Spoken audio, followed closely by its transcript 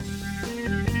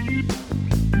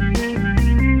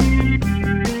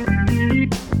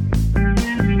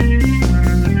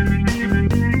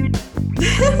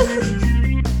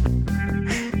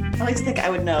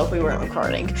know if we weren't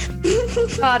recording.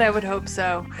 God, I would hope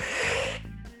so.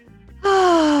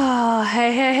 Oh,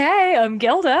 hey, I'm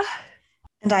Gilda.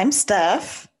 And I'm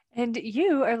Steph. And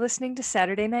you are listening to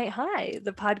Saturday Night High,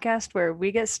 the podcast where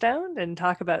we get stoned and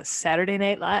talk about Saturday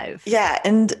Night Live. Yeah,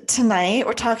 and tonight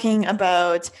we're talking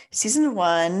about season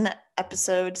 1,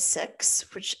 episode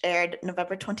 6, which aired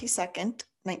November 22nd,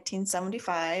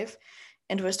 1975,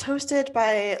 and was hosted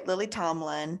by Lily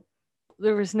Tomlin.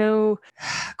 There was no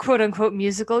quote unquote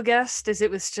musical guest, as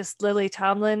it was just Lily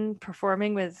Tomlin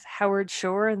performing with Howard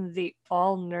Shore and the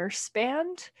All Nurse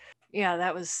Band. Yeah,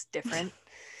 that was different.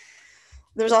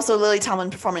 There was also Lily Tomlin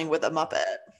performing with a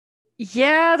Muppet.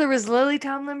 Yeah, there was Lily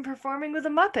Tomlin performing with a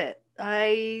Muppet.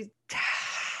 I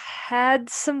had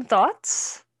some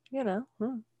thoughts, you know.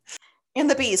 And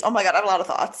the bees. Oh my god, I have a lot of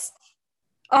thoughts.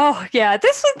 Oh yeah,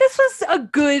 this was a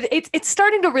good. It's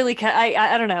starting to really.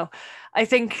 I don't know. I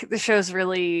think the show's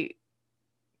really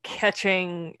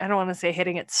catching. I don't want to say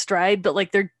hitting its stride, but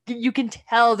like you can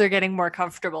tell they're getting more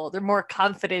comfortable. They're more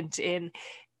confident in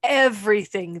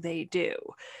everything they do.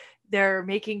 They're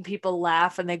making people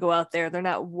laugh and they go out there. They're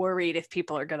not worried if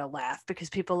people are going to laugh because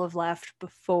people have laughed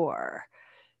before.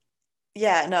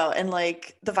 Yeah, no, and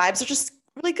like the vibes are just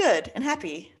really good and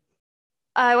happy.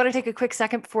 I want to take a quick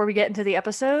second before we get into the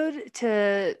episode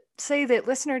to say that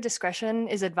listener discretion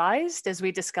is advised as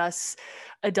we discuss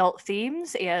adult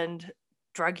themes and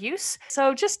drug use.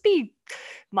 So just be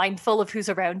mindful of who's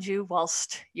around you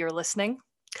whilst you're listening.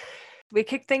 We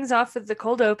kicked things off with the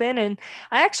cold open, and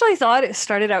I actually thought it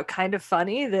started out kind of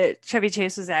funny that Chevy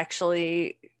Chase was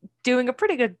actually doing a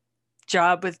pretty good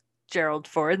job with Gerald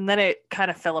Ford, and then it kind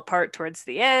of fell apart towards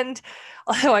the end,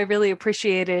 although I really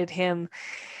appreciated him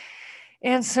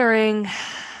answering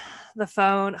the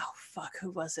phone. Oh, fuck,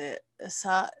 who was it?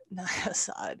 Assad? Not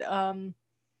Assad. Anwar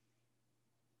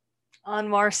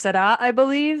Sadat, I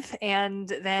believe, and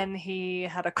then he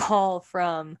had a call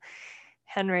from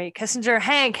Henry Kissinger,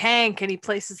 Hank, and he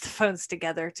places the phones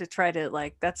together to try to,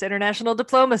 like, that's international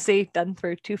diplomacy done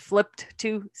through two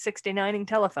 69ing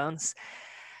telephones.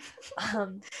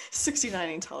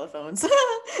 69ing telephones.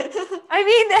 I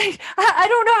mean, I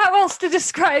don't know how else to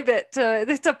describe it.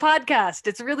 It's a podcast.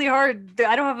 It's really hard.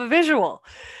 I don't have a visual.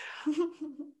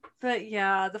 But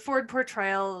yeah, the Ford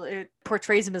portrayal, it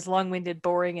portrays him as long-winded,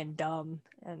 boring, and dumb.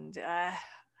 And I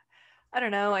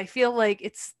don't know. I feel like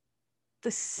it's the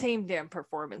same damn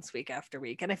performance week after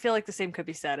week. And I feel like the same could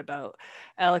be said about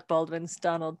Alec Baldwin's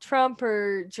Donald Trump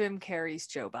or Jim Carrey's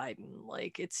Joe Biden.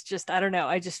 Like, it's just, I don't know.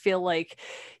 I just feel like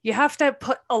you have to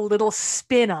put a little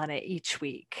spin on it each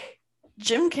week.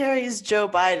 Jim Carrey's Joe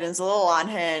Biden is a little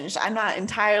unhinged. I'm not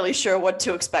entirely sure what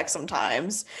to expect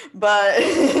sometimes, but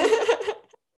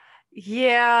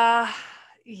yeah,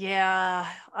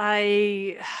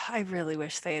 I really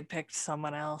wish they had picked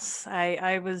someone else.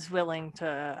 I was willing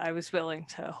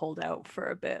to hold out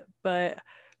for a bit, but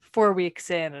 4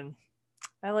 weeks in, and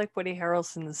I like Woody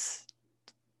Harrelson's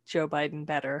Joe Biden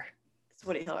better. It's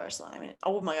Woody Harrelson. I mean,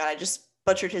 oh my god, I just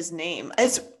butchered his name.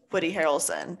 It's Woody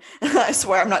Harrelson. I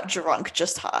swear I'm not drunk,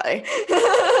 just high.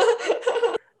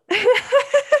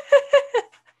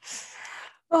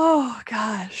 Oh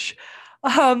gosh.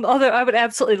 Although I would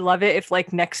absolutely love it if,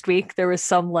 like, next week there was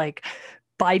some like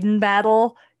Biden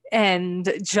battle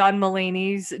and John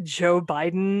Mulaney's Joe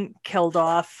Biden killed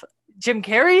off Jim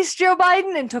Carrey's Joe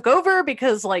Biden and took over,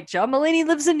 because like John Mulaney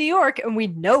lives in New York and we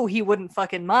know he wouldn't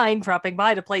fucking mind dropping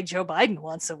by to play Joe Biden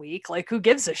once a week. Like, who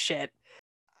gives a shit?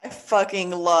 I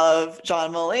fucking love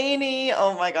John Mulaney.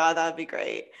 Oh my god, that'd be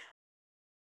great.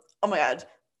 Oh my god.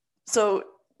 So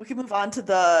we can move on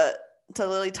to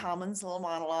Lily Tomlin's little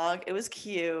monologue. It was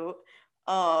cute.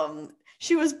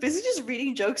 She was busy just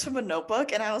reading jokes from a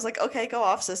notebook, and I was like, okay, go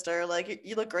off, sister. Like,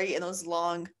 you look great in those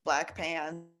long black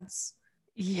pants.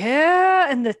 Yeah,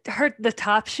 and the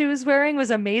top she was wearing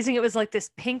was amazing. It was like this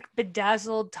pink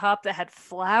bedazzled top that had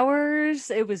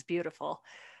flowers. It was beautiful.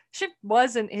 She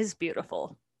was and is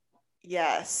beautiful.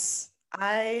 Yes,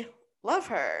 I love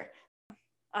her.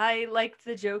 I liked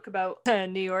the joke about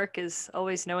New York is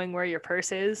always knowing where your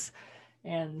purse is,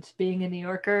 and being a New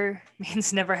Yorker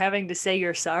means never having to say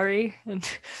you're sorry. And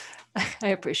I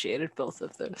appreciated both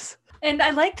of those. And I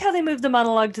liked how they moved the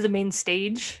monologue to the main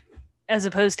stage, as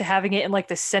opposed to having it in like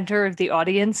the center of the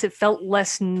audience. It felt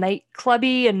less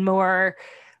nightclubby and more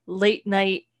late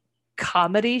night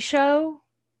comedy show,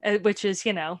 which is,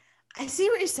 you know. I see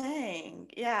what you're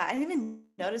saying. Yeah, I didn't even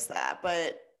notice that,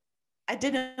 but I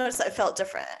did notice that it felt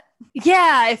different.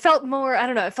 Yeah, it felt more, I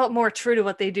don't know, it felt more true to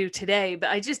what they do today, but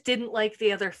I just didn't like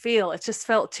the other feel. It just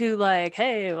felt too like,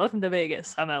 hey, welcome to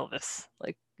Vegas. I'm Elvis.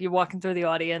 Like, you're walking through the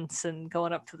audience and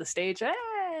going up to the stage.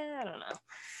 I don't know.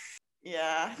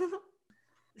 Yeah.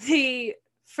 The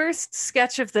first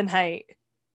sketch of the night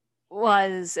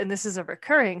was, and this is a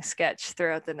recurring sketch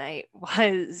throughout the night,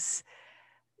 was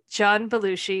John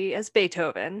Belushi as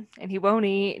Beethoven, and he won't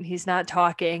eat and he's not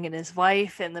talking, and his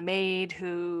wife and the maid,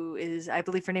 who is, I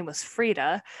believe her name was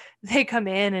Frida, they come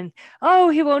in and, oh,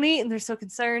 he won't eat, and they're so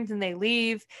concerned, and they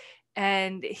leave,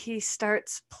 and he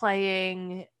starts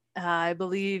playing, I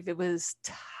believe it was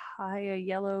Tie a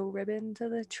Yellow Ribbon to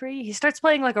the Tree. He starts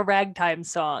playing like a ragtime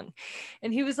song,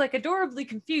 and he was like adorably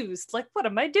confused, like, what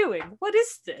am I doing? What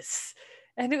is this?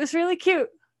 And it was really cute.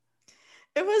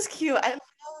 It was cute. I loved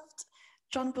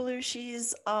John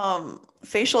Belushi's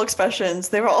facial expressions.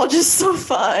 They were all just so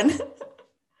fun.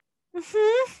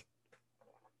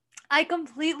 I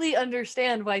completely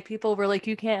understand why people were like,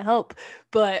 you can't help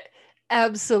but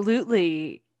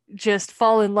absolutely just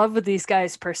fall in love with these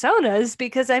guys' personas,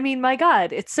 because I mean, my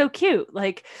God, it's so cute.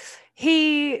 Like,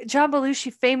 John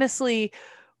Belushi famously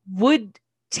would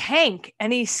tank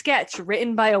any sketch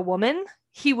written by a woman.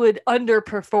 He would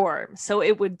underperform, so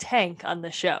it would tank on the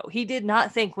show. He did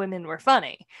not think women were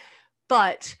funny,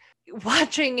 but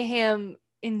watching him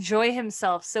enjoy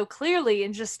himself so clearly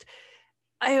and just,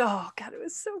 oh God, it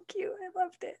was so cute. I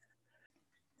loved it.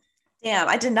 Damn,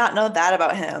 I did not know that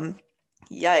about him.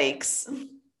 Yikes.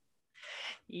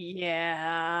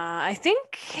 Yeah, I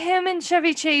think him and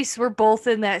Chevy Chase were both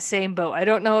in that same boat. I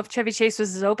don't know if Chevy Chase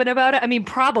was as open about it. I mean,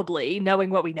 probably,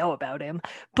 knowing what we know about him.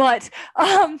 But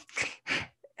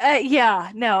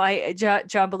yeah, no,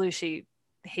 John Belushi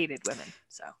hated women.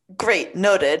 So great,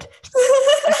 noted.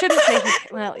 I shouldn't say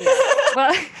well, yeah.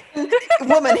 Well,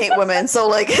 women hate women, so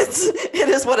like it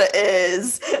is what it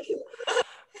is.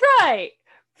 Right.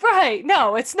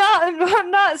 No, it's not. I'm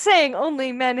not saying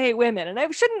only men hate women, and I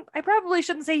probably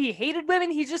shouldn't say he hated women.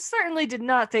 He just certainly did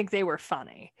not think they were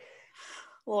funny.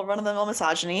 Well, run-of-the-mill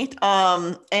misogyny.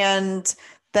 And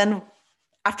then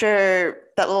after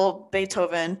that little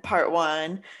Beethoven part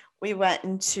 1, we went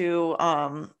into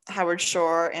Howard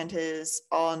Shore and his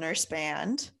all-nurse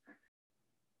band.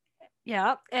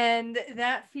 Yeah, and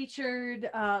that featured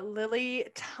Lily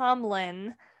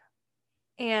Tomlin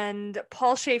and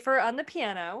Paul Schaefer on the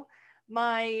piano.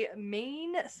 My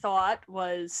main thought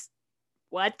was,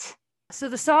 what? So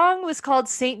the song was called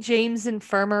St. James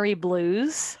Infirmary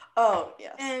Blues. Oh,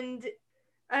 yes. And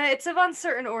it's of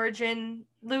uncertain origin.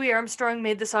 Louis Armstrong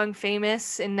made the song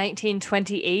famous in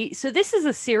 1928. So this is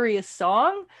a serious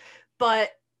song,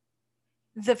 but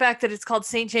the fact that it's called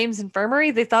St. James Infirmary,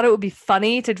 they thought it would be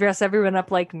funny to dress everyone up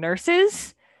like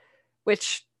nurses,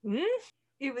 which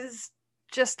it was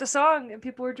just a song and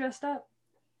people were dressed up.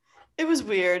 It was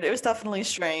weird. It was definitely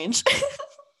strange.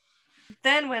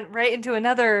 Then went right into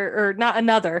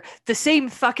the same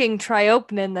fucking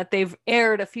Triopenin that they've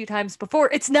aired a few times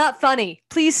before. It's not funny.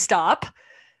 Please stop.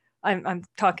 I'm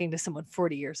talking to someone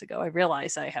 40 years ago. I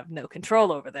realize I have no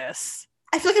control over this.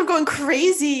 I feel like I'm going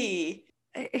crazy.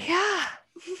 Yeah.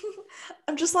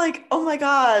 I'm just like, oh my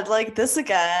God, like this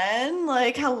again?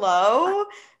 Like, hello?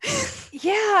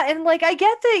 Yeah, and like I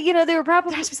get that, they were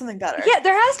probably, there has to be something better. Yeah,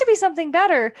 there has to be something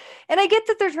better. And I get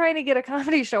that they're trying to get a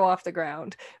comedy show off the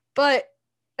ground, but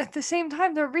at the same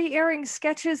time they're re-airing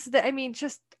sketches that, I mean,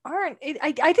 just aren't.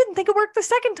 I didn't think it worked the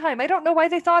second time. I don't know why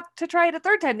they thought to try it a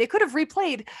third time. They could have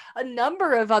replayed a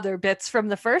number of other bits from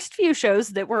the first few shows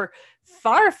that were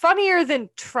far funnier than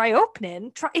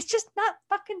Triopenin. It's just not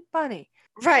fucking funny.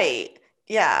 Right.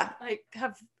 Yeah. I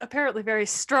have apparently very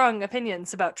strong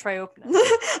opinions about Triopenin.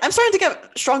 I'm starting to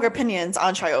get stronger opinions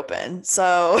on Triopen,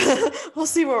 so we'll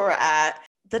see where we're at.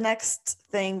 The next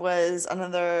thing was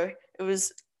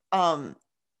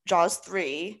Jaws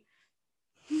 3.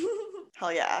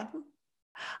 Hell yeah.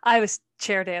 I was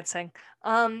chair dancing.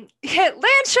 Land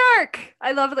Shark!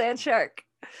 I love Land Shark.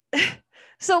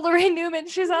 So Lorraine Newman,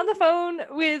 she's on the phone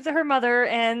with her mother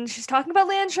and she's talking about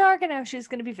Land Shark and how she's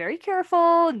going to be very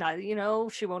careful and not,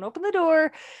 she won't open the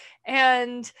door.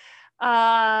 And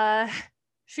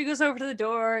she goes over to the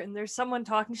door and there's someone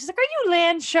talking. She's like, "Are you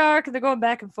Land Shark?" And they're going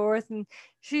back and forth. And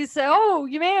she's like, "Oh,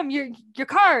 you ma'am, your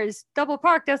car is double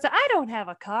parked." I was like, "I don't have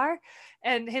a car."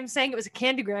 And him saying it was a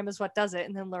candygram is what does it.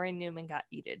 And then Lorraine Newman got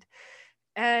eated.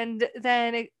 And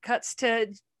then it cuts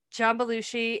to John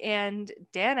Belushi and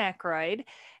Dan Aykroyd,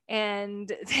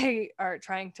 and they are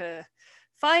trying to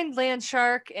find Land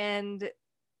Shark, and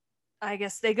I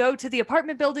guess they go to the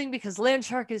apartment building because Land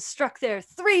Shark is struck there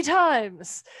 3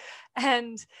 times.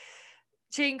 And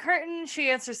Jane Curtin, she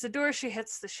answers the door, she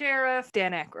hits the sheriff,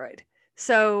 Dan Aykroyd.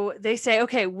 So they say,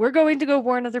 okay, we're going to go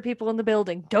warn other people in the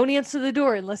building. Don't answer the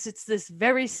door unless it's this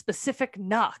very specific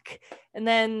knock. And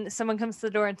then someone comes to the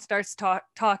door and starts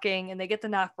talking, and they get the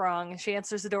knock wrong, and she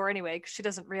answers the door anyway because she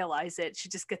doesn't realize it. She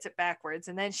just gets it backwards,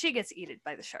 and then she gets eaten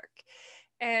by the shark.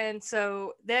 And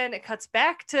so then it cuts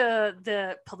back to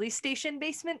the police station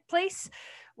basement place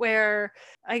where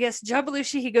I guess John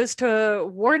Belushi, he goes to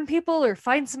warn people or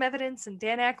find some evidence, and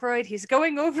Dan Aykroyd, he's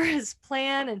going over his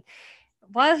plan, and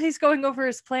while he's going over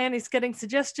his plan, he's getting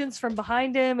suggestions from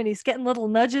behind him, and he's getting little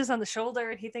nudges on the shoulder,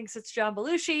 and he thinks it's John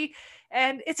Belushi,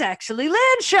 and it's actually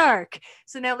Landshark.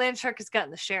 So now Landshark has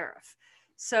gotten the sheriff.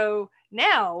 So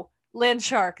now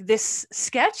Landshark, this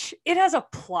sketch, it has a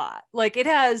plot. Like, it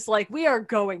has, like, we are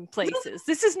going places.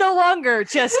 This is no longer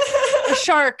just a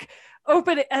shark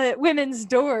open women's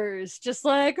doors, just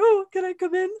like, oh, can I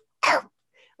come in?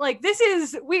 Like, this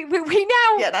is we now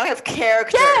now we have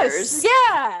characters. Yes,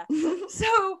 yeah.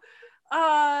 So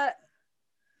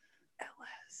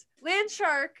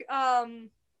Landshark,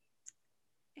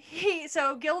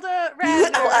 so Gilda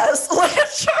Radner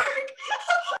Landshark.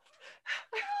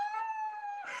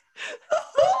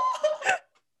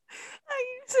 I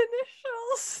use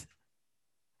initials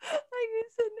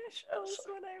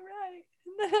when I write.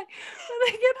 And then when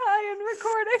I get high and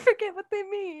record, I forget what they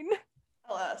mean.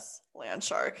 LS,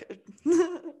 Landshark.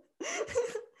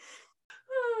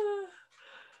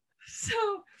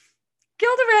 So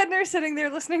Gilda Radner sitting there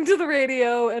listening to the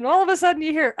radio, and all of a sudden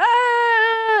you hear,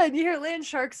 ah, and you hear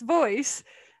Landshark's voice,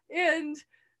 and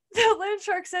the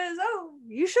Landshark says, oh,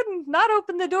 you shouldn't not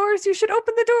open the doors, you should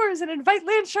open the doors and invite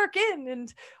Landshark in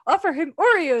and offer him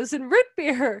Oreos and root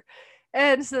beer.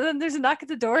 And so then there's a knock at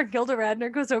the door, and Gilda Radner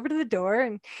goes over to the door,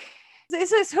 and he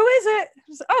says, who is it?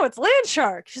 Says, oh, it's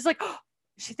Landshark. She's like, oh.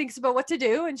 She thinks about what to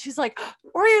do, and she's like,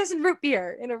 Oreos and root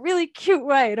beer in a really cute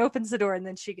way, and opens the door, and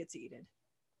then she gets eaten.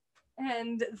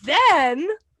 And then,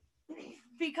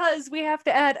 because we have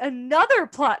to add another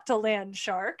plot to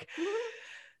Landshark,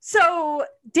 so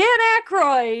Dan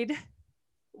Aykroyd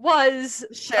was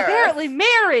apparently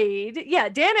married. Yeah,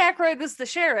 Dan Aykroyd was the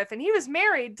sheriff, and he was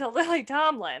married to Lily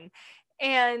Tomlin.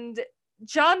 And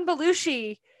John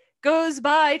Belushi goes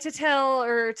by to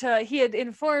he had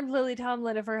informed Lily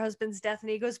Tomlin of her husband's death, and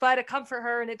he goes by to comfort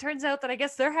her, and it turns out that I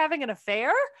guess they're having an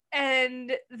affair.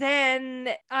 And then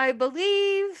I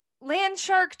believe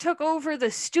Landshark took over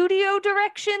the studio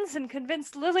directions and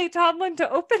convinced Lily Tomlin to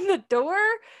open the door,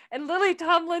 and Lily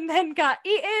Tomlin then got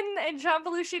eaten, and John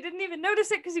Belushi didn't even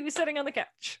notice it because he was sitting on the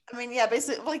couch. I mean, yeah,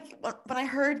 basically, like, when I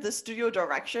heard the studio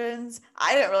directions,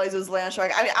 I didn't realize it was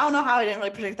Landshark. I mean, I don't know how I didn't really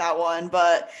predict that one,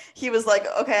 but he was like,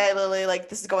 okay, Lily, like,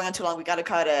 this is going on too long, we gotta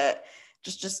cut it.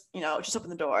 Just open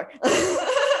the door.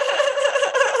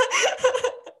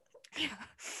 Yeah.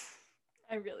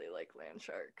 I really like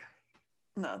Landshark.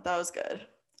 No, that was good.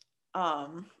 I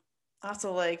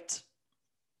also liked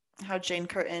how Jane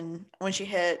Curtin, when she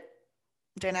hit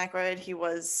Dan Aykroyd, he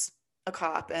was a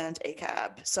cop and a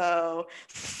cab. So,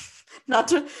 not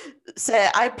to say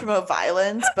I promote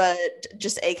violence, but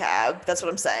just a cab. That's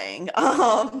what I'm saying.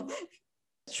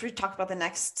 Should we talk about the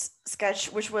next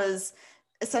sketch, which was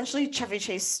essentially Chevy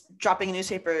Chase dropping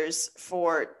newspapers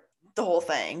for the whole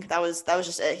thing. That was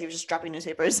just it. He was just dropping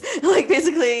newspapers. Like,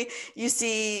 basically you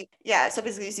see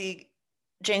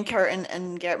Jane Curtin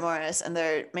and Garrett Morris, and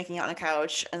they're making out on a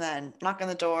couch, and then knock on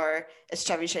the door, it's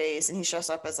Chevy Chase, and he's dressed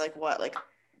up as like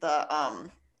the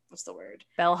what's the word?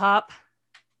 Bellhop.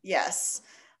 Yes.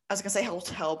 I was gonna say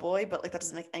hotel boy, but like that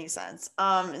doesn't make any sense.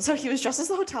 So he was dressed as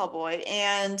the hotel boy,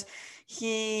 and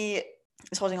he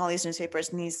is holding all these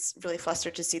newspapers, and he's really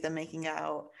flustered to see them making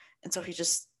out, and so he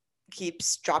just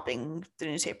keeps dropping the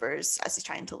newspapers as he's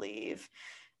trying to leave.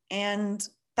 And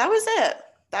that was it.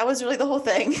 That was really the whole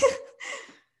thing.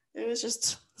 It was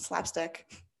just slapstick.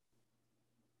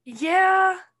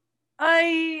 Yeah,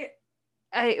 they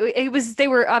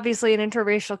were obviously an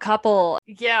interracial couple.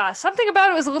 Yeah, something about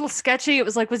it was a little sketchy. It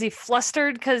was like, was he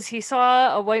flustered because he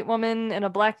saw a white woman and a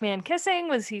black man kissing?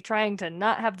 Was he trying to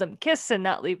not have them kiss and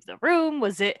not leave the room?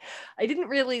 Was it, I didn't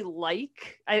really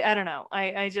like, I don't know.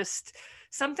 I just,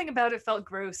 something about it felt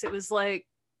gross. It was like,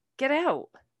 get out.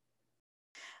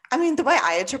 I mean, the way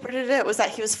I interpreted it was that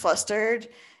he was flustered,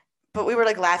 but we were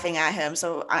like laughing at him.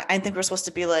 So I think we're supposed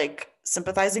to be like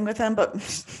sympathizing with him, but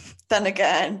then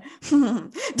again.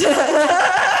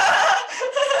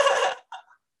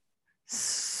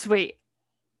 Sweet.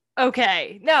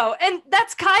 Okay. No, and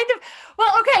that's kind of,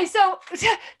 well, okay, so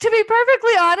to be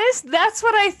perfectly honest, that's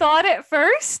what I thought at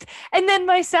first. And then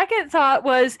my second thought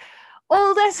was,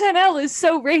 old SNL is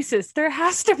so racist. There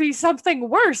has to be something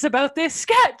worse about this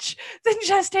sketch than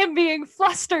just him being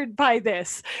flustered by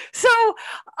this. So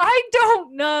I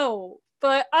don't know.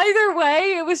 But either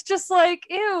way, it was just like,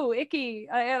 ew, icky.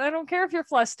 I don't care if you're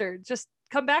flustered. Just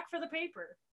come back for the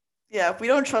paper. Yeah, we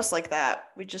don't trust like that.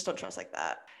 We just don't trust like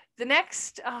that. The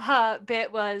next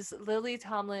bit was Lily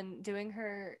Tomlin doing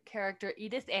her character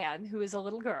Edith Ann, who is a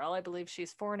little girl. I believe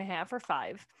she's 4.5 or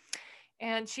 5.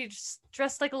 And she's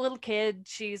dressed like a little kid.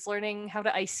 She's learning how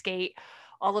to ice skate.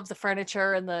 All of the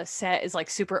furniture and the set is like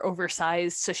super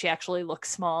oversized, so she actually looks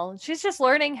small. And she's just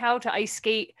learning how to ice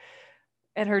skate,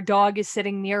 and her dog is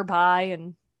sitting nearby.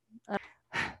 And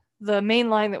the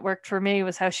main line that worked for me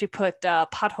was how she put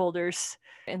pot holders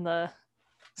in the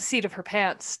seat of her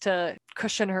pants to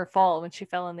cushion her fall when she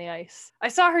fell in the ice. I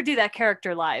saw her do that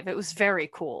character live. It was very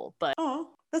cool, but oh,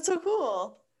 that's so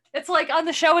cool. It's like on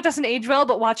the show it doesn't age well,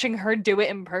 but watching her do it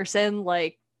in person,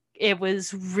 like, it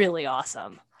was really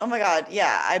awesome. Oh my god,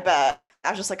 yeah, I bet. I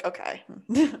was just like, okay.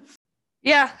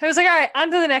 Yeah, I was like, all right,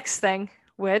 on to the next thing,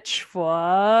 which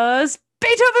was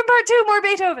Beethoven Part 2, more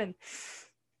Beethoven.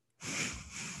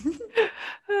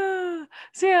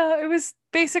 So yeah, it was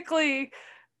basically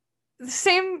the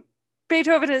same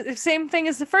Beethoven, same thing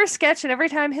as the first sketch, and every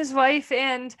time his wife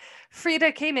and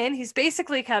Frida came in, he's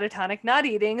basically catatonic, not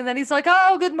eating, and then he's like,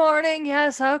 oh, good morning,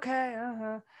 yes, okay,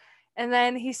 and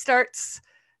then he starts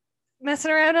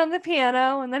messing around on the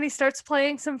piano, and then he starts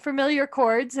playing some familiar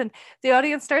chords, and the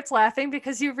audience starts laughing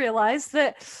because you realize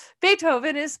that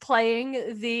Beethoven is playing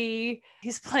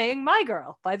My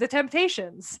Girl by The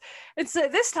Temptations. And so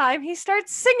this time he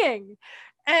starts singing.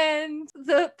 And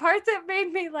the part that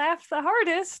made me laugh the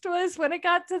hardest was when it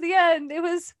got to the end. It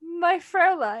was My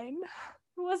Fraulein.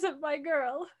 It wasn't My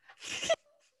Girl.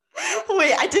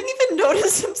 Wait, I didn't even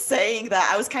notice him saying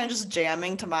that. I was kind of just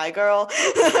jamming to My Girl.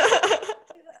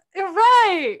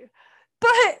 Right.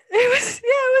 But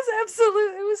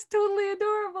it was totally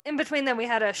adorable. In between them, we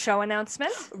had a show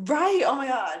announcement. Right. Oh my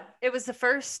god. It was the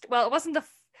first, well, it wasn't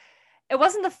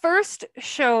the first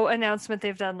show announcement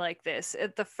they've done like this.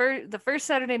 The first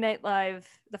Saturday Night Live,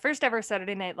 the first ever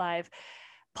Saturday Night Live,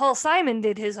 Paul Simon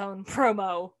did his own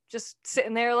promo, just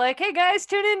sitting there like, hey guys,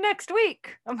 tune in next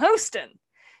week. I'm hosting.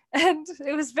 And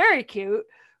it was very cute.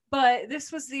 But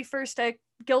this was the first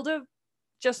Gilda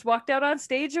just walked out on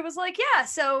stage. It was like, yeah,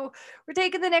 so we're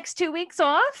taking the next 2 weeks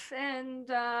off, and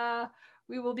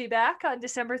we will be back on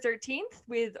December 13th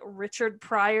with Richard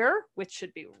Pryor, which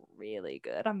should be really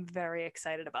good. I'm very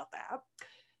excited about that.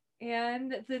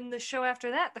 And then the show after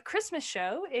that, the Christmas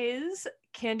show, is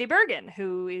Candy Bergen,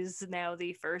 who is now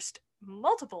the first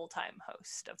multiple time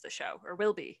host of the show, or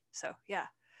will be. So yeah.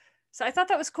 So I thought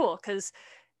that was cool because,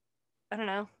 I don't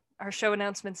know, our show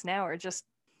announcements now are just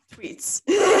tweets.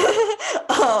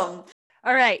 All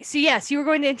right. So yes, you were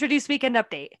going to introduce Weekend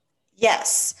Update.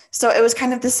 Yes. So it was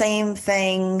kind of the same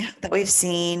thing that we've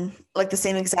seen, like the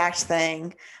same exact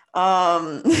thing.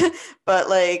 But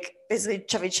like basically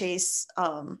Chevy Chase,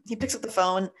 he picks up the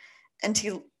phone and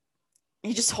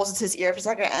he just holds it to his ear for a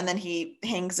second, and then he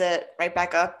hangs it right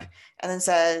back up and then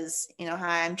says,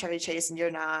 hi, I'm Chevy Chase and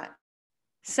you're not.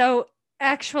 So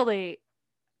actually,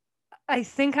 I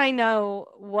think I know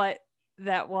what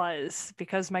that was,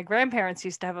 because my grandparents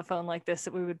used to have a phone like this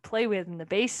that we would play with in the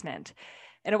basement,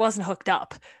 and it wasn't hooked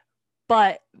up.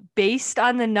 But based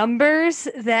on the numbers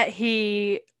that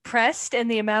he pressed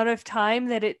and the amount of time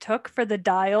that it took for the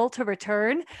dial to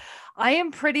return, I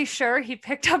am pretty sure he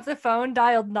picked up the phone,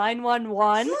 dialed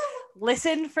 911,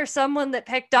 listened for someone that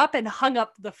picked up, and hung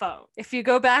up the phone. If you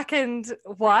go back and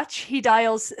watch, he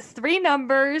dials 3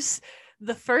 numbers.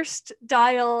 The first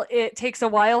dial, it takes a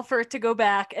while for it to go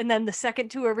back, and then the second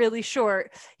 2 are really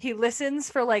short. He listens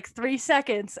for like 3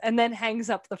 seconds and then hangs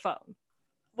up the phone.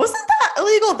 Wasn't that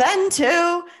illegal then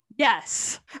too?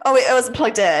 Yes. Oh wait, it wasn't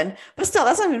plugged in. But still,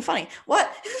 that's not even funny.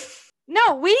 What?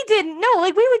 No, we didn't. No,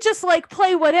 like we would just like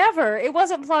play whatever. It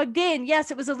wasn't plugged in. Yes,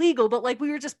 it was illegal, but like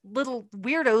we were just little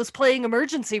weirdos playing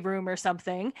Emergency Room or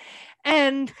something.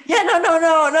 And yeah, no.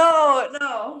 I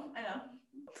know.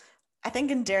 I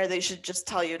think in Dare they should just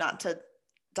tell you not to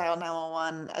dial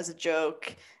 911 as a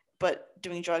joke, but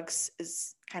doing drugs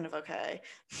is kind of okay.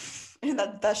 And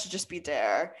that should just be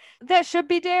Dare. That should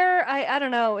be Dare. I don't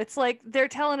know. It's like they're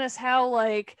telling us how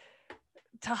like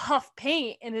to huff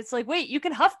paint, and it's like, wait, you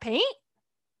can huff paint?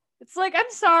 It's like,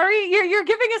 I'm sorry, you're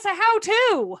giving us a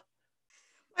how-to.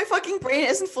 My fucking brain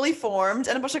isn't fully formed,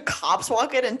 and a bunch of cops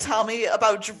walk in and tell me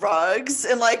about drugs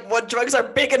and like what drugs are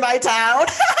big in my town.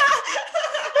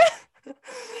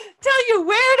 Tell you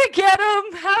where to get them,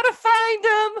 how to find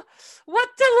them, what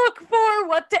to look for,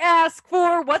 what to ask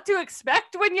for, what to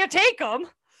expect when you take them.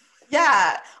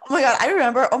 Yeah. Oh my God. I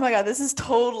remember. Oh my God. This is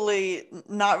totally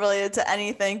not related to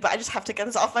anything, but I just have to get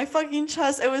this off my fucking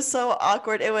chest. It was so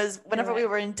awkward. It was Do whenever it. we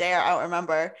were in Dare, I don't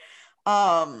remember.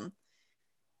 Um,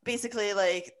 Basically,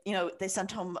 like, they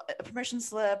sent home a permission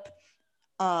slip.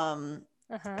 Uh-huh.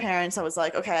 Parents, I was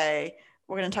like, okay,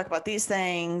 we're gonna talk about these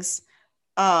things.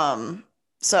 Um,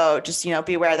 so just,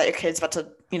 be aware that your kid's about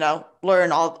to,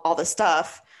 learn all this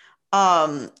stuff.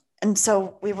 And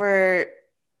so we were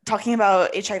talking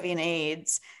about HIV and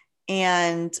AIDS,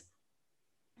 and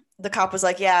the cop was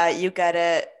like, yeah, you get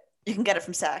it. You can get it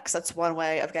from sex. That's one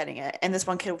way of getting it. And this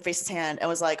one kid raised his hand and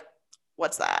was like,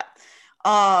 what's that?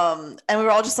 And we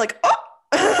were all just like,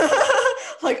 oh,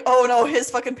 like, oh no, his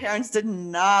fucking parents did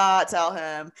not tell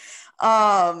him.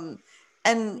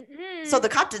 And so the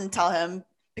cop didn't tell him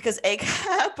because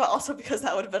ACAB, but also because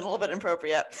that would have been a little bit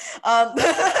inappropriate.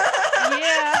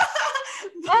 Yeah.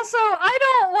 Also, I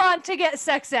don't want to get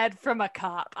sex ed from a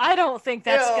cop. I don't think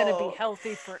that's going to be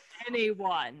healthy for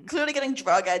anyone. Clearly getting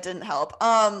drug ed didn't help.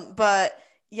 But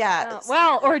yeah.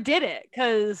 Well, or did it?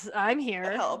 Because I'm here.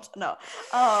 It helped. No.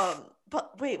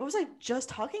 But wait, what was I just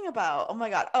talking about? Oh my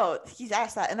God. Oh, he's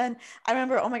asked that. And then I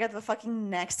remember, oh my God, the fucking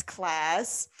next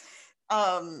class.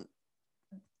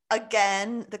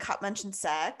 Again, the cop mentioned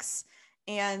sex,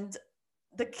 and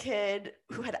the kid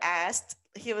who had asked,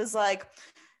 he was like,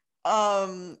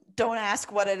 don't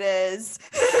ask what it is.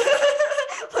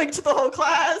 Like, to the whole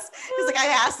class. He's like, I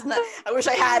asked and I wish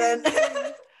I hadn't.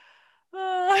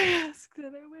 I asked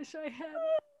and I wish I hadn't.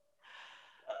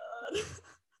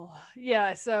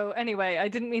 Yeah, so anyway, I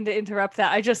didn't mean to interrupt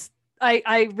that.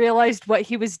 I realized what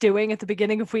he was doing at the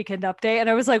beginning of Weekend Update,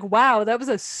 and I was like, wow, that was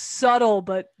a subtle,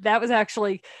 but that was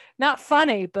actually not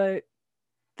funny, but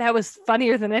that was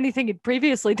funnier than anything he'd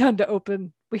previously done to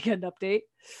open Weekend Update.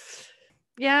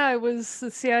 Yeah, the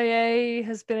CIA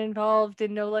has been involved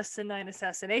in no less than 9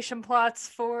 assassination plots.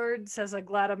 Ford says, I'm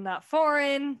glad I'm not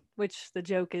foreign, which the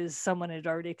joke is someone had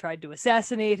already tried to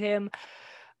assassinate him,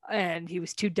 and he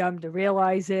was too dumb to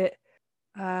realize it.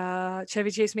 Chevy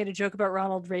Chase made a joke about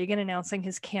Ronald Reagan announcing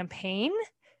his campaign,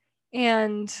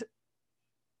 and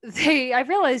I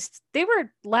realized they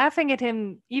were laughing at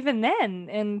him even then,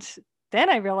 and then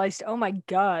I realized, oh my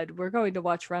God, we're going to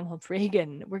watch Ronald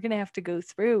Reagan. We're going to have to go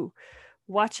through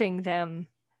watching them,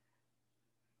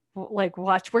 we're going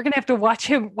to have to watch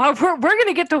him. We're going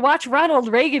to get to watch Ronald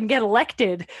Reagan get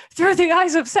elected through the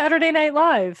eyes of Saturday Night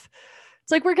Live.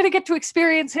 It's like we're going to get to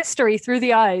experience history through the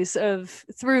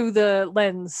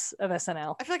lens of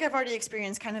SNL. I feel like I've already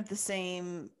experienced kind of the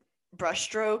same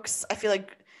brushstrokes. I feel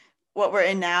like what we're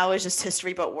in now is just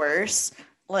history, but worse.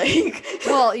 Like,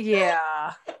 well,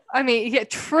 yeah. I mean, yeah,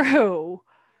 true.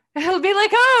 It'll be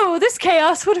like, oh, this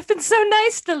chaos would have been so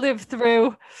nice to live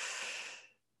through.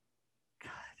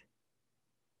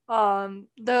 God.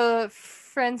 The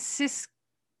Francisco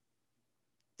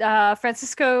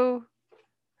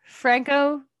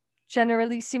Franco,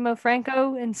 Generalissimo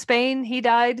Franco in Spain, he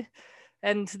died,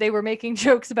 and they were making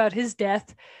jokes about his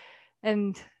death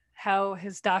and how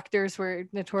his doctors were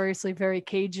notoriously very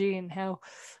cagey, and how,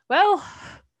 well,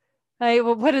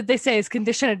 what did they say? His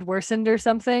condition had worsened or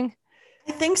something?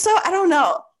 I think so. I don't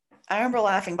know. I remember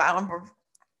laughing, but I don't remember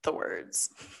the words.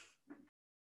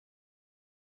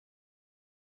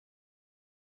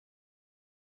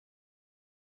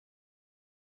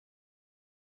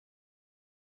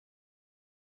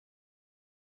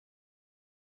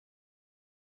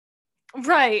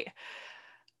 Right.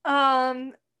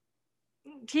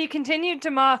 He continued to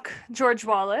mock George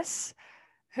Wallace,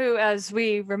 who, as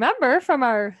we remember from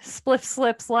our spliff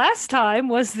slips last time,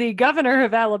 was the governor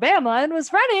of Alabama and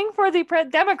was running for the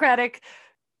Democratic.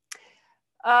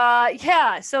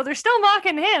 So they're still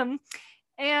mocking him.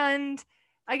 And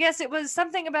I guess it was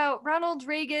something about Ronald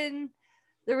Reagan.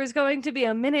 There was going to be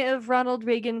a minute of Ronald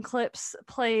Reagan clips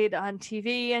played on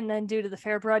TV, and then due to the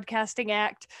Fair Broadcasting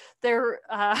Act,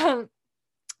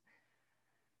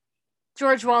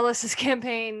 George Wallace's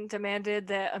campaign demanded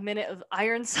that a minute of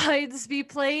Ironsides be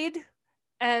played.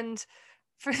 And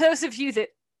for those of you that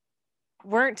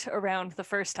weren't around the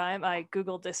first time, I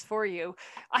Googled this for you.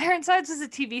 Ironsides was a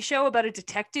TV show about a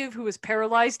detective who was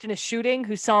paralyzed in a shooting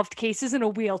who solved cases in a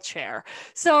wheelchair.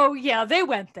 So yeah, they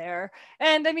went there.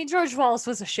 And I mean, George Wallace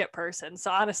was a shit person.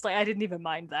 So honestly, I didn't even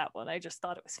mind that one. I just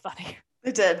thought it was funny.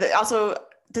 They did. They also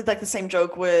did like the same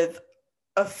joke with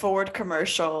a Ford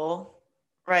commercial,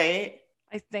 right?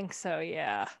 I think so,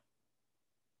 yeah.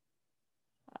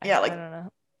 Yeah, I don't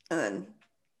know. And then,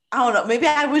 I don't know, maybe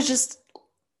I was just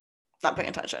not paying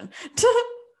attention.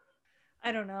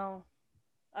 I don't know.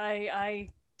 I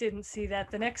didn't see that.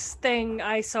 The next thing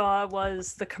I saw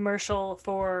was the commercial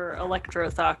for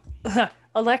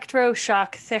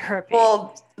electroshock therapy.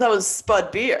 Well, that was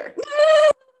Spud Beer.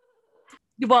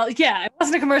 Well, yeah, it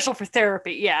wasn't a commercial for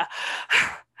therapy. Yeah.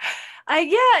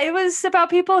 It was about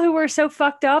people who were so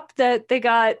fucked up that they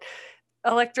got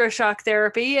electroshock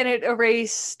therapy, and it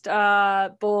erased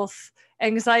both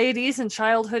anxieties and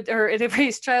it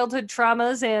erased childhood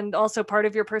traumas and also part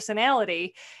of your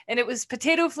personality. And it was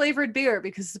potato flavored beer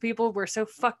because the people were so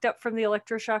fucked up from the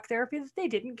electroshock therapy that they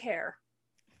didn't care.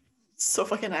 So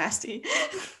fucking nasty.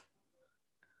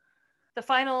 The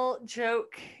final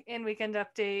joke in Weekend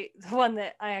Update, the one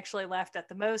that I actually laughed at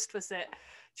the most was that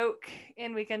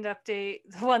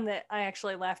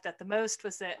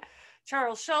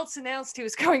Charles Schultz announced he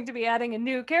was going to be adding a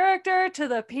new character to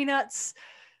the Peanuts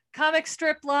comic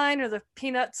strip line, or the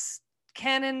Peanuts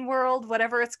canon world,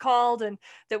 whatever it's called, and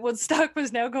that Woodstock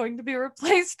was now going to be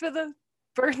replaced with a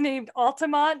bird named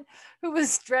Altamont, who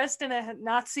was dressed in a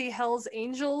Nazi Hell's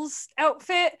Angels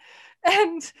outfit.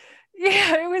 And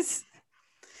yeah, it was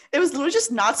literally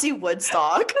just Nazi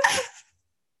Woodstock.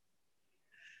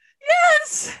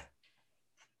 Yes!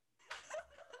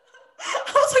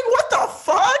 I was like, what the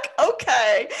fuck?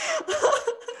 Okay.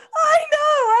 I know.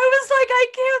 I was like, I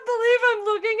can't believe I'm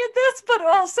looking at this, but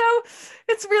also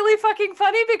it's really fucking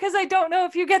funny because I don't know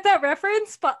if you get that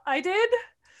reference, but I did.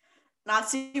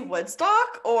 Nazi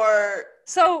Woodstock or...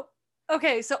 So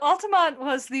Altamont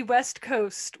was the West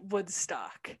Coast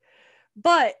Woodstock.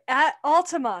 But at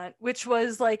Altamont, which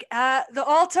was like at the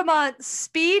Altamont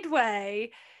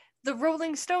Speedway, the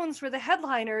Rolling Stones were the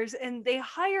headliners, and they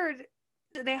hired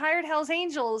Hell's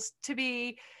Angels to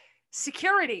be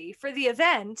security for the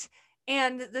event.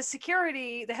 And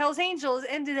the Hell's Angels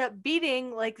ended up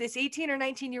beating like this 18 or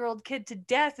 19-year-old kid to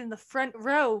death in the front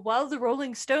row while the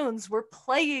Rolling Stones were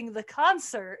playing the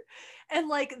concert. And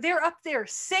like they're up there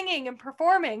singing and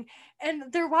performing,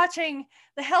 and they're watching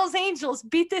the Hell's Angels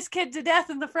beat this kid to death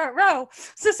in the front row.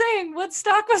 So saying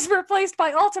Woodstock was replaced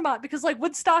by Altamont because like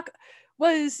Woodstock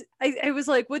was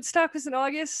in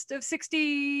August of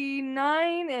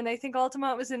 '69, and I think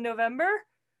Altamont was in November.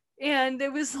 And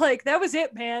it was like, that was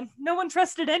it, man. No one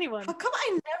trusted anyone. How come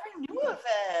I never knew of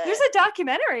it? There's a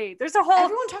documentary. There's a whole...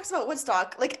 Everyone talks about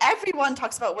Woodstock. Like, everyone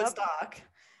talks about Woodstock.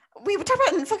 We would talk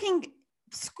about it in fucking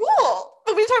school,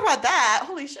 but we talk about that.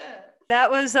 Holy shit. That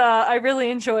was, I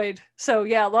really enjoyed. So,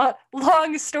 yeah,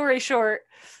 long story short,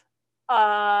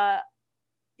 yeah,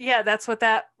 that's what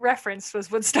that referenced was.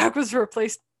 Woodstock was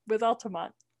replaced with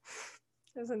Altamont.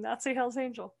 It was a Nazi Hell's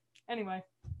Angel. Anyway.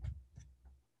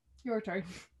 Your turn.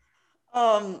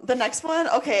 The next one,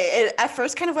 okay, it at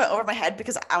first kind of went over my head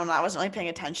because I wasn't really paying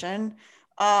attention.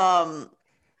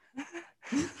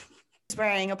 She's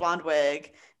wearing a blonde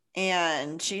wig,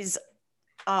 and she's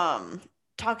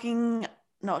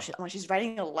she's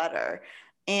writing a letter,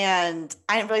 and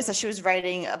I didn't realize that she was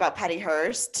writing about Patty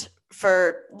Hearst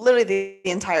for literally the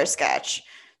entire sketch.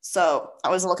 So I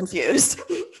was a little confused.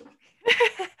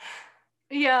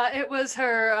 Yeah, it was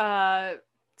her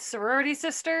sorority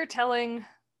sister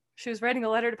she was writing a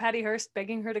letter to Patty Hearst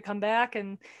begging her to come back,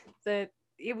 and it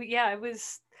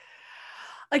was,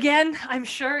 again, I'm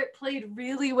sure it played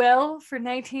really well for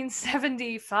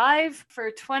 1975. For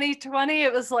 2020,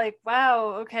 it was like,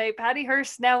 wow, okay, Patty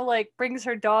Hearst now like brings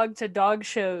her dog to dog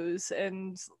shows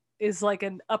and is like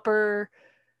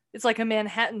it's like a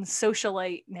Manhattan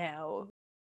socialite now.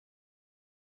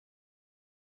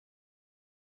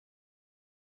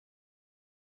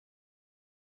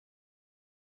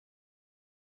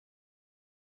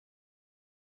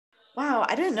 Wow,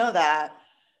 I didn't know that.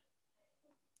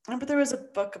 I remember there was a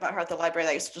book about her at the library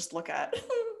that I used to just look at.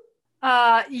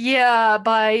 Yeah,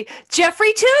 by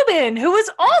Jeffrey Toobin, who was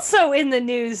also in the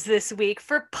news this week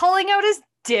for pulling out his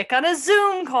dick on a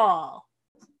Zoom call.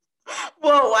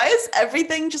 Whoa, why is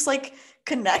everything just like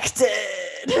connected?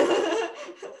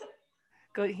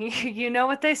 You know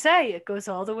what they say, it goes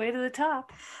all the way to the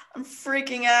top. I'm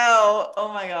freaking out.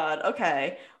 Oh my God.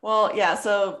 Okay. Well, yeah,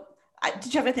 so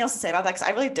did you have anything else to say about that? Because I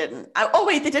really didn't. Oh,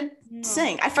 wait, they did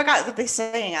sing. I forgot that they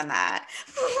sang on that.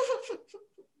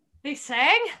 They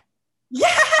sang? Yeah!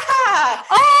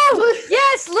 Oh,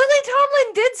 yes, Lily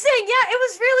Tomlin did sing. Yeah, it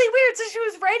was really weird. So she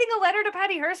was writing a letter to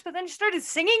Patty Hearst, but then she started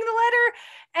singing the letter,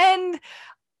 and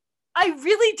I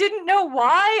really didn't know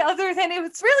why, other than it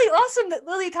was really awesome that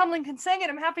Lily Tomlin can sing,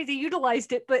 and I'm happy they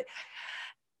utilized it, but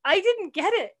I didn't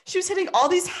get it. She was hitting all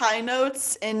these high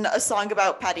notes in a song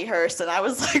about Patty Hearst, and I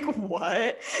was like,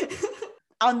 what?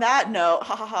 On that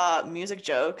note, music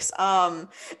jokes.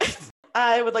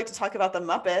 I would like to talk about the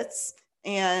Muppets.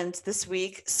 And this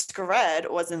week, Scred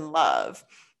was in love.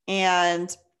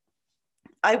 And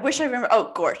I wish I remember.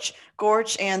 Oh,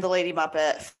 Gorch and the Lady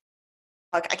Muppet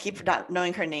I keep not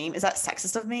knowing her name. Is that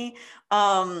sexist of me?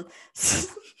 Um,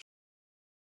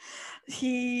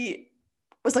 he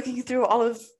was looking through all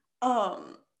of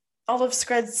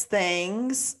Scred's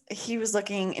things. He was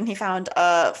looking and he found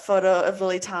a photo of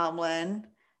Lily Tomlin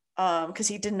because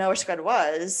he didn't know where Scred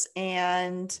was,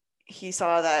 and he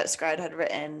saw that Scred had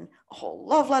written a whole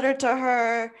love letter to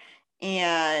her.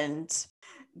 And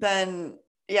then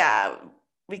yeah,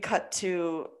 we cut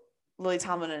to Lily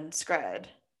Tomlin and Scred.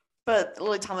 But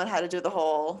Lily Tomlin had to do the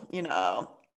whole,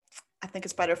 I think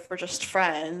it's better for just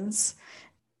friends.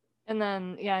 And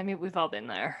then, yeah, I mean, we've all been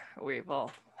there. We've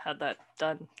all had that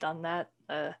done that.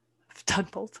 Done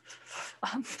both.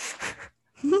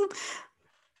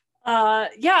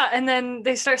 Yeah, and then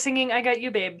they start singing "I Got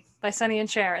You, Babe" by Sonny and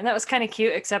Cher, and that was kind of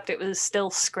cute, except it was still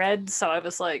Scred, so I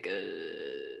was like,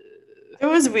 It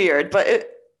was weird, but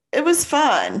it was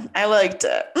fun. I liked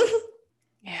it.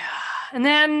 Yeah. And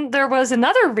then there was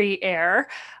another re-air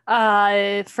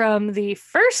from the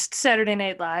first Saturday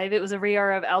Night Live. It was a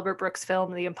re-air of Albert Brooks'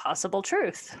 film The Impossible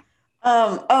Truth.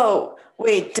 Oh,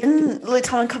 wait, didn't Lily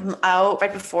Tomlin come out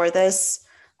right before this?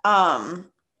 What'd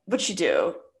she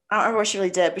do? I don't remember what she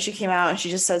really did, but she came out and she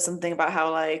just said something about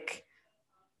how, like,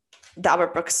 the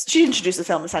Albert Brooks, she introduced the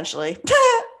film essentially.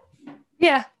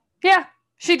 Yeah,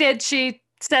 she did. She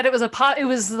said it was it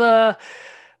was the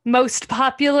most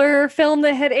popular film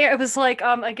that had aired. It was like,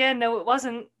 again, no, it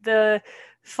wasn't. The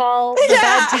fall, the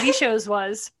bad TV shows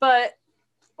was, but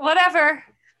whatever.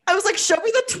 I was like, show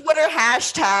me the Twitter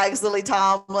hashtags, Lily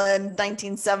Tomlin,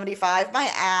 1975, my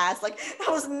ass. Like, that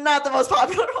was not the most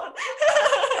popular one.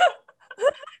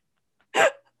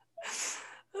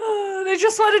 They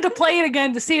just wanted to play it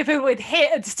again to see if it would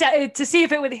hit, to see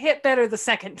if it would hit better the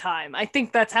second time. I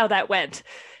think that's how that went.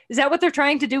 Is that what they're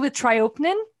trying to do with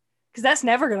Triopenin? Because that's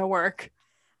never going to work.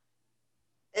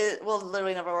 It will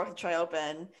literally never work with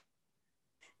Triopen.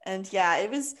 And yeah,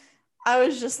 I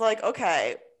was just like,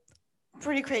 okay,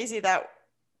 pretty crazy that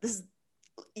this is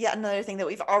yet another thing that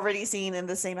we've already seen in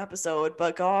the same episode,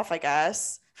 but go off, I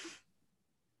guess.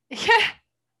 Yeah.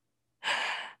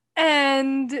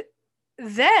 And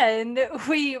then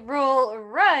we roll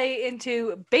right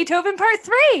into Beethoven Part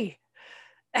 3.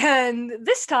 And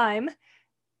this time,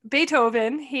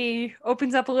 Beethoven, he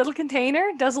opens up a little container,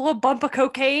 does a little bump of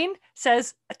cocaine,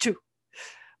 says, achoo,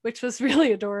 which was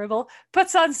really adorable,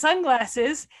 puts on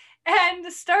sunglasses,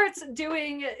 and starts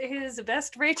doing his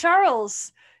best Ray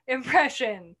Charles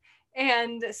impression,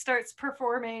 and starts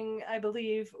performing, I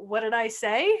believe, What Did I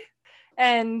Say?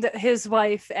 And his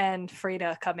wife and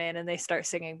Frida come in, and they start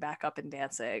singing back up and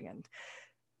dancing, and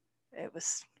it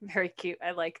was very cute.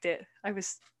 I liked it. I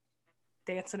was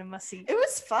dancing in my seat. It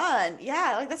was fun.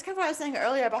 Yeah, like that's kind of what I was saying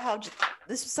earlier about how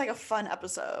this was like a fun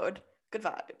episode. Good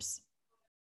vibes.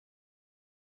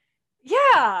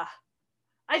 Yeah.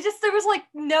 There was like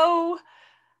no,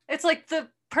 it's like the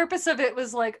purpose of it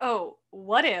was like, oh,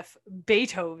 what if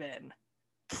Beethoven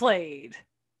played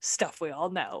stuff we all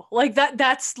know? Like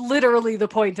that's literally the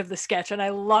point of the sketch, and I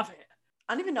love it.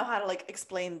 I don't even know how to like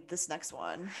explain this next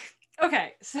one.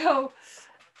 Okay, so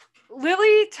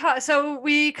so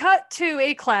we cut to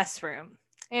a classroom,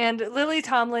 and Lily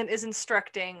Tomlin is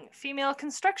instructing female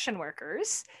construction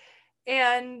workers,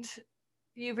 and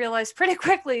you realize pretty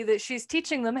quickly that she's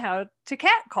teaching them how to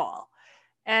catcall.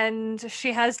 And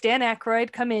she has Dan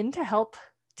Aykroyd come in to help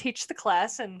teach the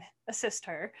class and assist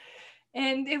her.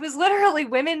 And it was literally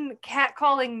women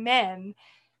catcalling men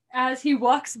as he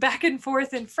walks back and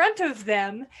forth in front of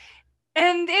them.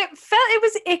 And it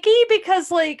was icky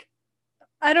because, like,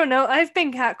 I don't know, I've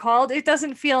been catcalled. It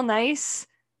doesn't feel nice.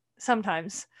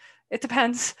 Sometimes. It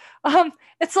depends.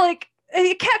 It's like,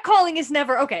 catcalling is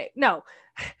never, okay, no.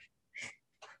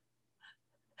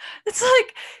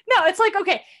 It's like,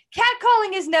 okay,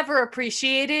 catcalling is never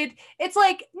appreciated. It's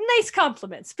like nice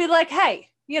compliments. Be like, hey,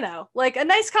 like a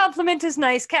nice compliment is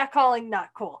nice. Catcalling, not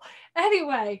cool.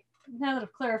 Anyway, now that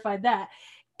I've clarified that,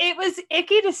 it was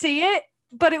icky to see it,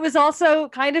 but it was also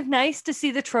kind of nice to see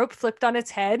the trope flipped on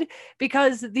its head,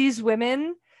 because these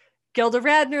women, Gilda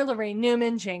Radner, Lorraine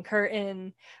Newman, Jane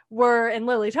Curtin, and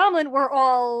Lily Tomlin were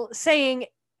all saying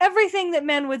everything that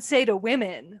men would say to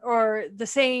women, or the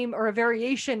same, or a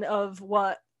variation of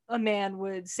what a man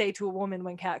would say to a woman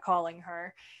when catcalling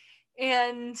her.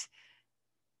 And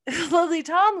Lily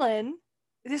Tomlin,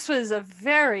 this was a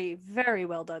very, very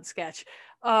well done sketch.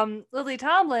 Lily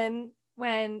Tomlin,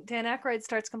 when Dan Aykroyd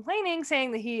starts complaining,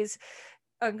 saying that he's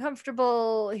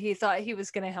uncomfortable. He thought he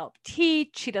was going to help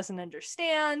teach. He doesn't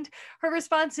understand. Her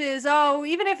response is, oh,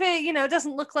 even if it,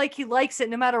 doesn't look like he likes it,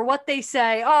 no matter what they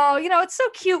say, oh, it's so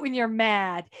cute when you're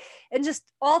mad. And just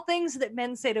all things that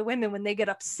men say to women when they get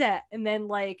upset. And then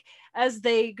like, as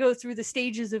they go through the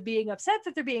stages of being upset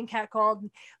that they're being catcalled,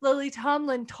 Lily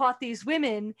Tomlin taught these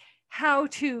women how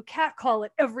to catcall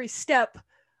at every step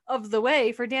of the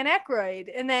way for Dan Aykroyd.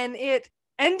 And then it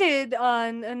ended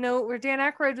on a note where Dan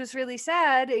Aykroyd was really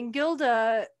sad and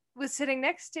Gilda was sitting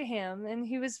next to him and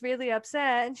he was really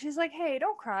upset. And she's like, hey,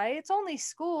 don't cry. It's only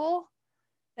school.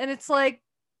 And it's like,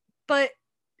 but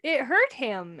it hurt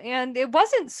him and it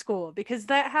wasn't school because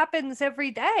that happens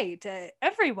every day to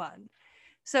everyone.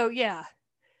 So yeah,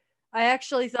 I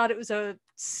actually thought it was a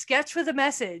sketch with a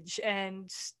message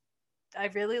and I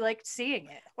really liked seeing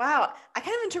it. Wow. I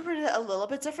kind of interpreted it a little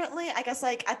bit differently. I guess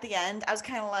like at the end, I was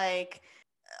kind of like,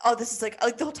 oh, this is like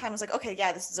the whole time I was like, okay,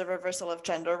 yeah, this is a reversal of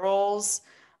gender roles.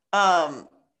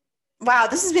 Wow,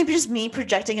 this is maybe just me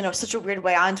projecting in such a weird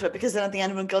way onto it, because then at the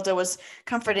end when Gilda was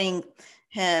comforting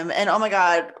him, and oh my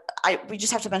God, we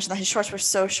just have to mention that his shorts were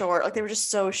so short. Like they were just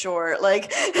so short.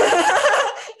 Like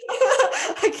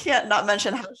I can't not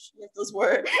mention how short those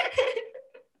were.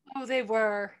 Oh, they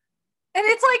were. And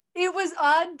it's like, it was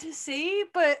odd to see,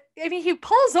 but I mean, he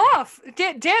pulls off.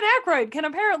 Dan Aykroyd can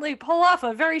apparently pull off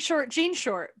a very short jean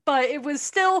short, but it was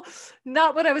still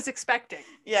not what I was expecting.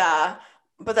 Yeah.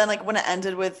 But then like when it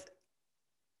ended with,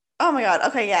 oh my God,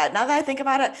 okay, yeah, now that I think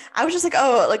about it, I was just like,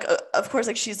 oh, like, of course,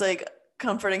 like she's like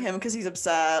comforting him because he's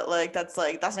upset. Like that's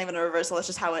not even a reversal. That's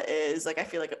just how it is. Like I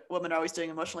feel like women are always doing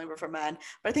emotional labor for men,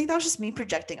 but I think that was just me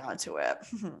projecting onto it.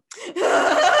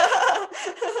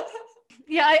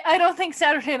 Yeah, I don't think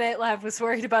Saturday Night Live was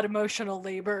worried about emotional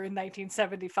labor in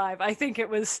 1975. I think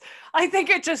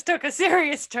it just took a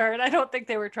serious turn. I don't think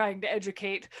they were trying to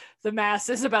educate the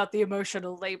masses about the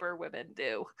emotional labor women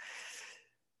do.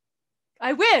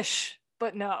 I wish,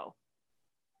 but no.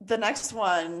 The next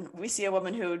one, we see a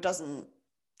woman who doesn't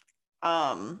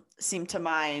seem to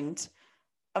mind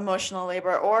emotional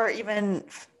labor or even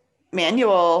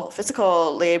manual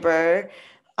physical labor.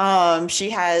 She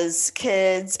has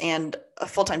kids and a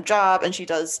full-time job, and she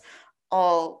does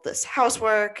all this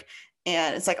housework,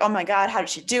 and it's like, oh my God, how did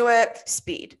she do it?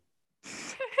 Speed.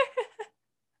 It's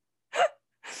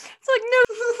like, no.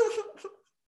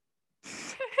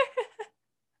 It's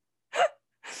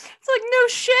like, no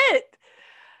shit.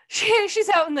 She's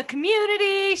out in the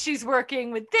community. She's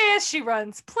working with this. She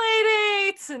runs play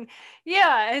dates, and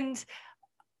yeah,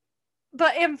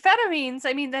 but amphetamines,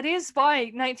 I mean, that is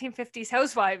why 1950s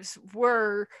housewives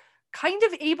were kind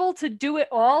of able to do it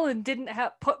all and didn't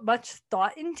put much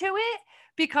thought into it,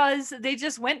 because they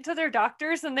just went to their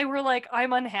doctors and they were like,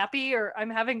 I'm unhappy or I'm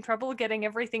having trouble getting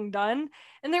everything done.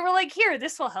 And they were like, here,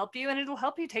 this will help you and it'll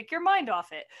help you take your mind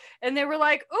off it. And they were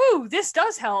like, ooh, this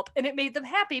does help. And it made them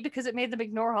happy because it made them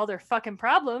ignore all their fucking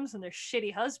problems and their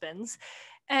shitty husbands.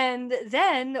 And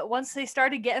then once they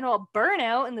started getting all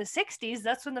burnout in the 60s,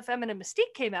 that's when the feminine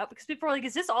mystique came out, because people were like,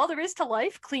 is this all there is to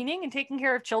life? Cleaning and taking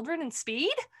care of children and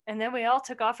speed? And then we all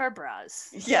took off our bras.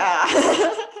 Yeah.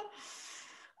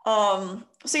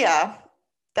 So yeah,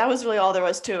 that was really all there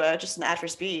was to it, just an ad for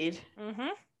Speed. Mm-hmm.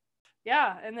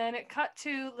 Yeah, and then it cut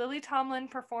to Lily Tomlin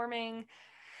performing.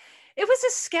 It was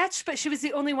a sketch, but she was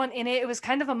the only one in it. It was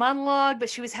kind of a monologue, but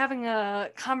she was having a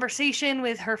conversation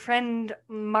with her friend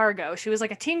Margot. She was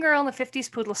like a teen girl in the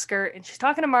 50s poodle skirt, and she's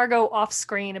talking to Margot off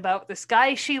screen about this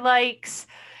guy she likes.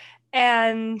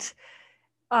 And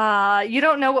you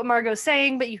don't know what Margot's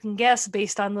saying, but you can guess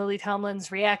based on Lily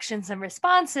Tomlin's reactions and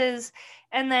responses.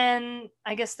 And then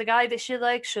I guess the guy that she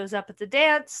likes shows up at the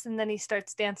dance, and then he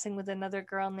starts dancing with another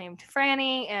girl named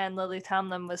Franny, and Lily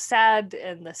Tomlin was sad,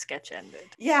 and the sketch ended.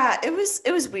 Yeah, it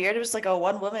was weird. It was like a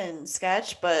one-woman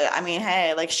sketch, but I mean,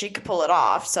 hey, like she could pull it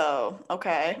off, so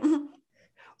okay.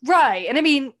 Right. And I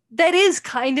mean, that is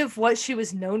kind of what she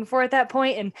was known for at that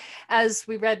point. And as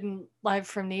we read in Live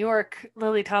from New York,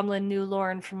 Lily Tomlin knew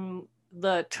Lauren from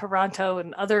the Toronto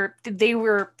and they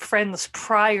were friends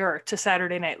prior to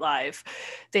Saturday Night Live.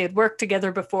 They had worked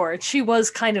together before, and she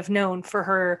was kind of known for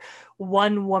her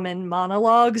one-woman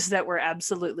monologues that were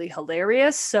absolutely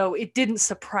hilarious. So it didn't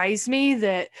surprise me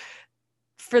that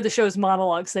for the show's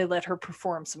monologues, they let her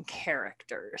perform some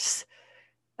characters.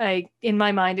 In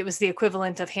my mind, it was the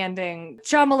equivalent of handing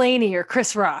John Mulaney or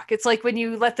Chris Rock. It's like when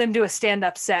you let them do a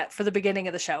stand-up set for the beginning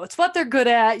of the show. It's what they're good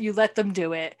at. You let them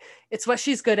do it. It's what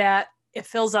she's good at. It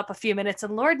fills up a few minutes.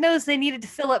 And Lord knows they needed to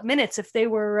fill up minutes if they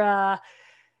were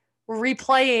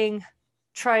replaying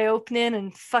Triopenin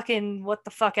and fucking what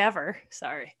the fuck ever.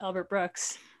 Sorry, Albert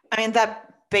Brooks. I mean,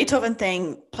 that Beethoven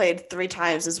thing played 3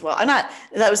 times as well. I'm not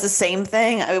that was the same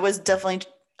thing. It was definitely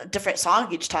a different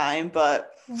song each time,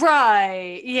 but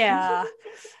Right. Yeah.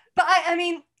 But I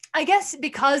mean, I guess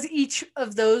because each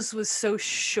of those was so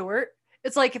short,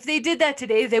 it's like if they did that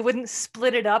today, they wouldn't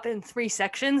split it up in 3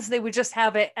 sections. They would just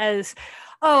have it as,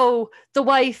 oh, the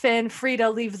wife and Frida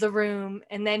leave the room,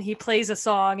 and then he plays a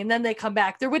song, and then they come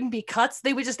back. There wouldn't be cuts.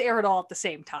 They would just air it all at the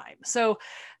same time. So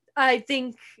I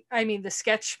think, I mean, the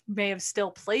sketch may have still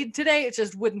played today. It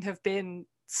just wouldn't have been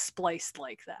spliced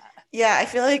like that. yeah, I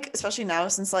feel like especially now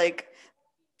since like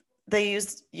they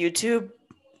use YouTube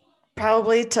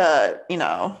probably to,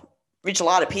 reach a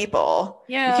lot of people.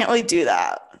 Yeah. You can't really do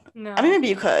that. No. I mean, maybe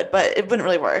you could, but it wouldn't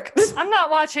really work. I'm not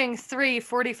watching 3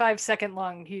 45-second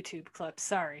long YouTube clips.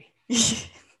 Sorry.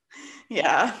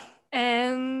 Yeah.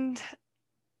 And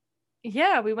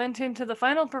yeah, we went into the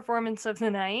final performance of the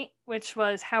night, which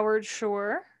was Howard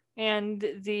Shore and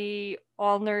the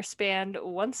All Nurse Band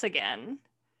once again.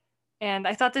 And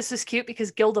I thought this was cute because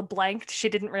Gilda blanked. She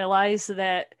didn't realize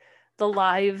that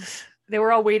they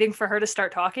were all waiting for her to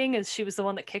start talking as she was the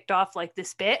one that kicked off like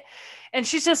this bit. And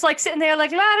she's just like sitting there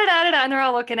like la da da da da, and they're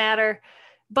all looking at her.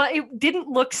 But it didn't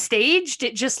look staged.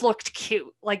 It just looked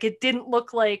cute. Like it didn't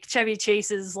look like Chevy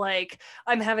Chase's like,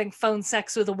 I'm having phone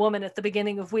sex with a woman at the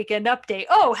beginning of Weekend Update.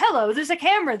 Oh, hello, there's a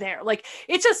camera there. Like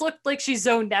it just looked like she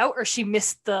zoned out or she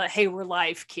missed the hey, we're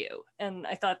live cue. And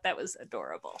I thought that was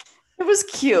adorable. It was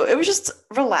cute. It was just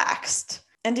relaxed.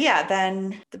 And yeah,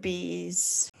 then the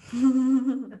bees.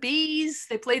 The bees,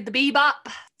 they played the bebop.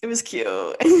 It was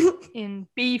cute. In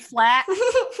B flat.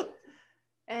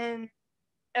 And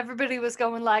everybody was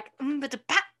going like,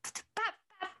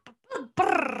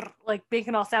 like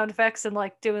making all sound effects and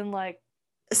like doing like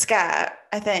scat,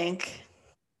 I think.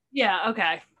 Yeah,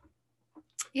 okay.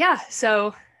 Yeah,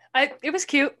 so it was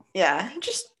cute. Yeah,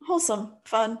 just wholesome,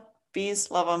 fun.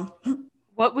 Bees, love them.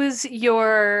 What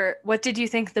did you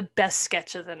think the best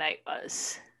sketch of the night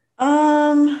was?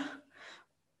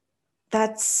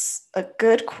 That's a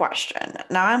good question.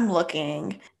 Now I'm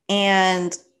looking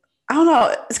and I don't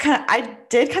know. I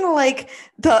did kind of like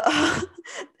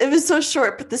it was so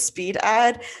short, but the speed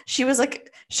ad, she was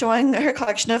like showing her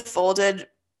collection of folded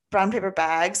brown paper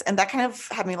bags, and that kind of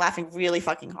had me laughing really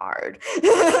fucking hard.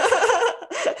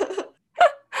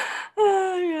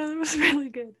 Oh, yeah, that was really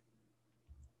good.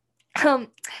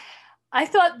 I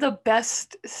thought the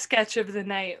best sketch of the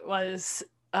night was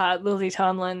Lily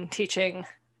Tomlin teaching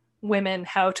women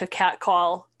how to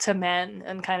catcall to men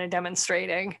and kind of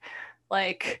demonstrating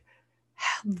like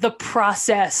the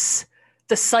process,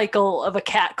 the cycle of a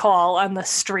catcall on the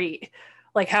street,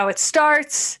 like how it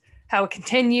starts, how it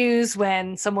continues,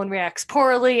 when someone reacts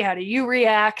poorly, how do you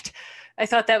react? I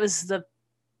thought that was the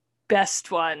best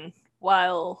one,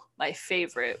 while my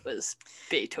favorite was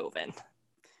Beethoven.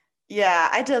 Yeah,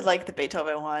 I did like the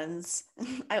Beethoven ones.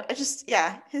 I just,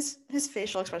 yeah, his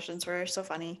facial expressions were so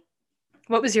funny.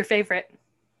 What was your favorite?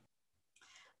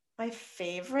 My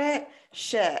favorite?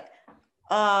 Shit.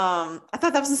 I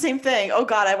thought that was the same thing. Oh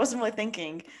God, I wasn't really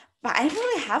thinking. But I didn't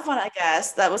really have one, I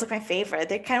guess, that was like my favorite.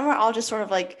 They kind of were all just sort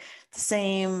of like the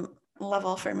same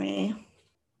level for me.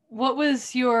 What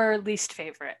was your least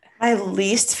favorite? My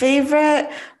least favorite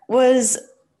was,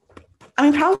 I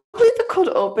mean, probably the cold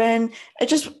open. It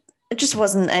just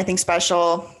wasn't anything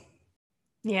special.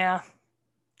 Yeah.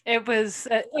 It was,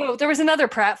 there was another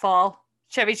pratfall.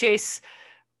 Chevy Chase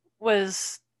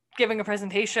was giving a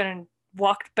presentation and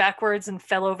walked backwards and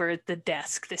fell over the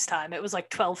desk this time. It was like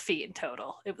 12 feet in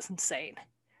total. It was insane.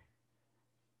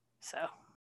 So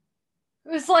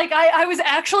it was like, I was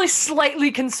actually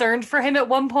slightly concerned for him at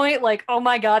one point. Like, oh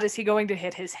my God, is he going to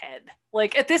hit his head?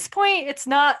 Like at this point, it's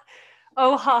not,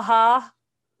 oh, haha,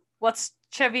 what's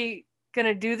Chevy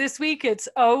gonna do this week? It's,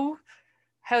 oh,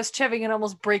 how's Chevy gonna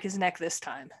almost break his neck this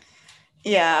time?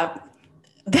 Yeah,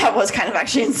 that was kind of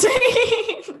actually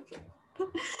insane.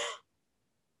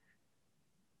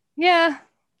 Yeah.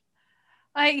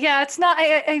 It's not,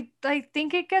 I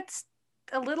think it gets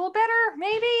a little better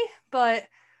maybe, but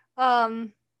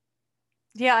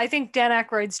yeah, I think Dan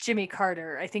Aykroyd's Jimmy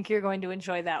Carter, I think you're going to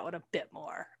enjoy that one a bit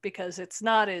more because it's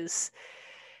not as,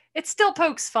 it still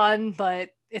pokes fun, but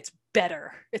it's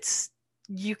better. It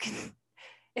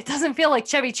doesn't feel like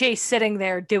Chevy Chase sitting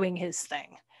there doing his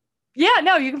thing. Yeah,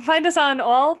 no, you can find us on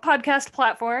all podcast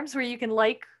platforms where you can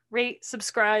like, rate,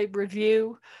 subscribe,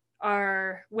 review.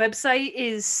 Our website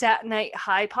is Sat Night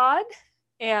High Pod,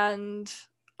 and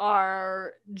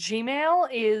our Gmail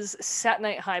is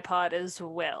satnighthighpod as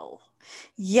well.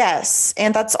 Yes,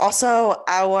 and that's also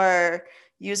our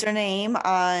username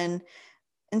on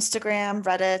Instagram,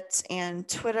 Reddit, and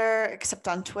Twitter, except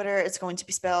on Twitter, it's going to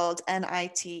be spelled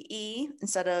NITE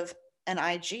instead of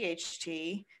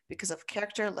NIGHT because of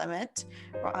character limit.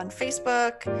 We're on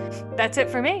Facebook. That's it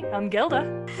for me. I'm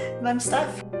Gilda. And I'm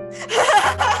Steph.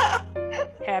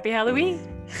 Happy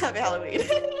Halloween. Happy Halloween.